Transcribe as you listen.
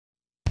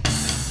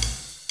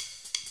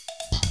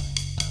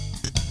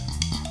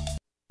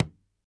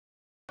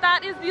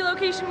is the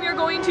location we are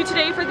going to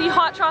today for the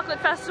Hot Chocolate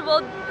Festival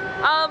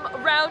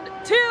round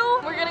 2.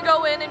 We're gonna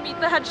go in and meet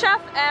the head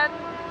chef and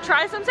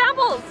try some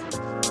samples.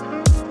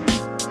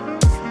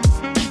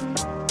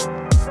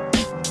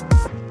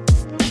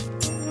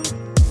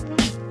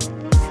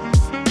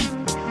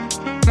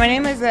 My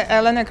name is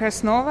Elena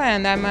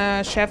and I'm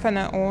a chef and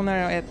an owner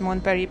at Mon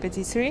Paris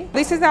Patissiere.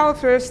 This is our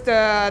first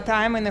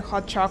time in the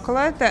hot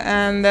chocolate,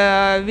 and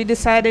we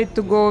decided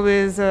to go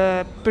with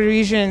a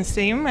Parisian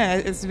theme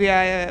as we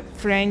are a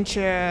French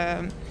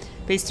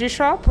pastry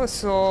shop.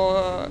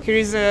 So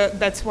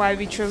that's why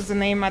we chose the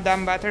name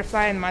Madame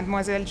Butterfly and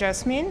Mademoiselle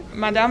Jasmine.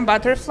 Madame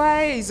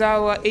Butterfly is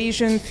our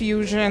Asian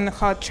fusion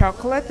hot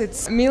chocolate.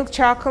 It's milk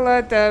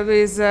chocolate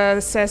with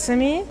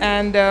sesame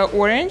and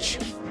orange.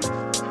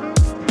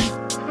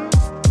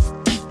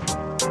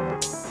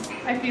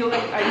 I feel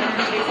like I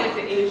can taste like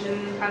the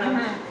Asian kind of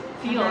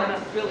feel,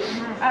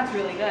 and that's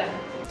really good.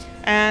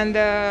 And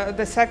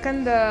the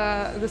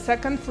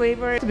second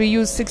flavor, we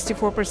use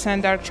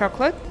 64% dark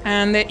chocolate,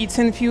 and it's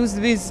infused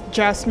with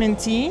jasmine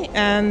tea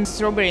and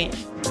strawberry.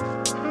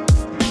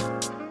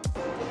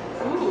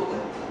 Ooh,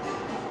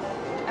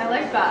 I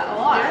like that a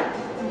lot.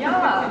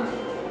 Yeah.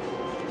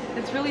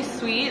 It's really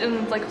sweet, and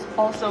it's like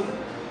also,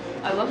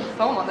 I love the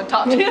foam on the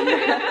top too.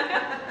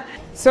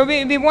 So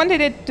we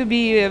wanted it to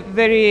be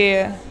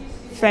very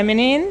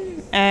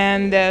feminine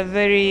and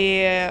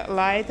very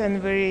light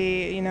and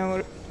very,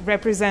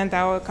 represent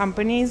our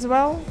company as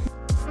well.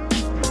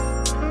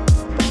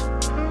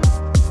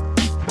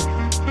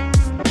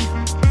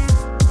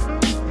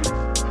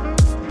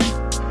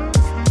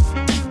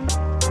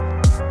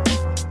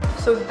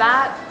 So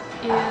that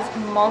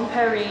is Mon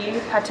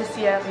Paris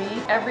Patissiere.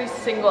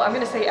 I'm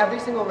gonna say every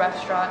single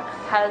restaurant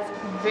has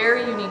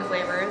very unique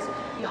flavors.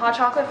 The Hot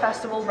Chocolate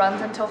Festival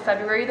runs until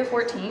February the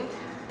 14th.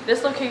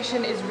 This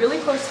location is really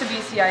close to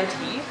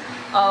BCIT.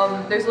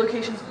 There's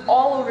locations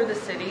all over the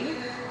city.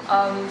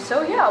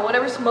 So yeah,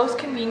 whatever's most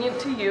convenient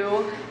to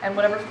you and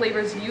whatever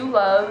flavors you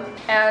love,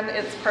 and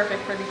it's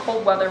perfect for the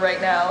cold weather right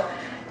now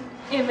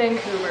in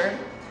Vancouver.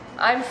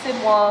 I'm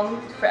Syd Wong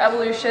for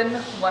Evolution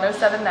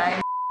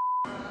 1079.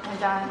 I'm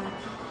done.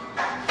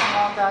 I'm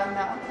all done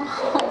now.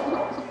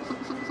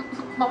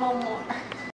 One more.